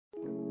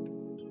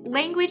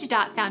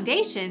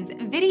Language.Foundation's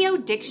Video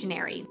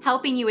Dictionary,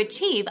 helping you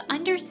achieve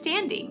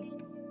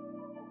understanding.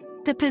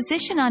 The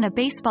position on a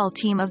baseball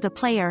team of the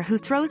player who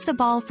throws the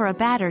ball for a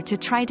batter to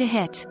try to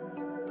hit.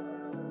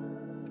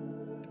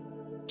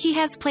 He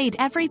has played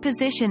every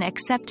position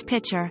except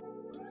pitcher.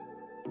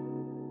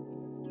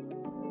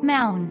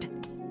 Mound.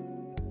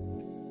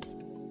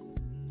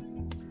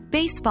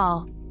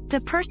 Baseball.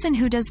 The person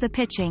who does the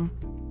pitching.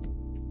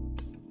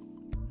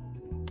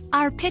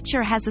 Our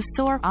pitcher has a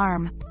sore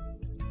arm.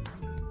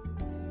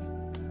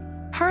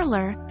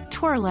 Hurler,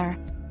 twirler.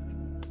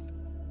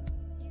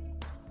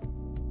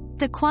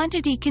 The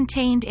quantity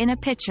contained in a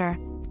pitcher.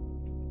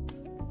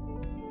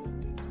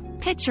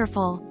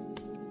 Pitcherful.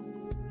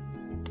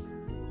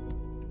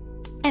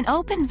 An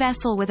open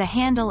vessel with a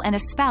handle and a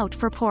spout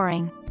for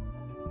pouring.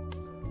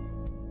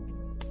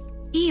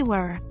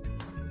 Ewer.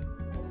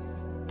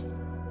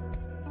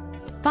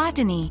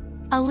 Botany.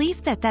 A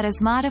leaf that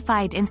is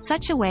modified in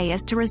such a way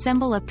as to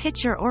resemble a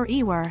pitcher or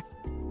ewer.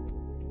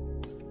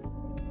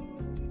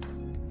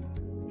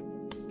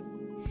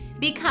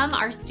 Become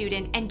our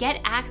student and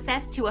get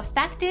access to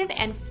effective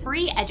and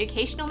free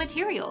educational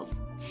materials.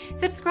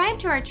 Subscribe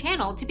to our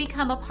channel to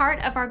become a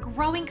part of our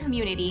growing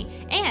community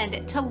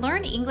and to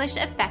learn English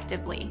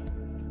effectively.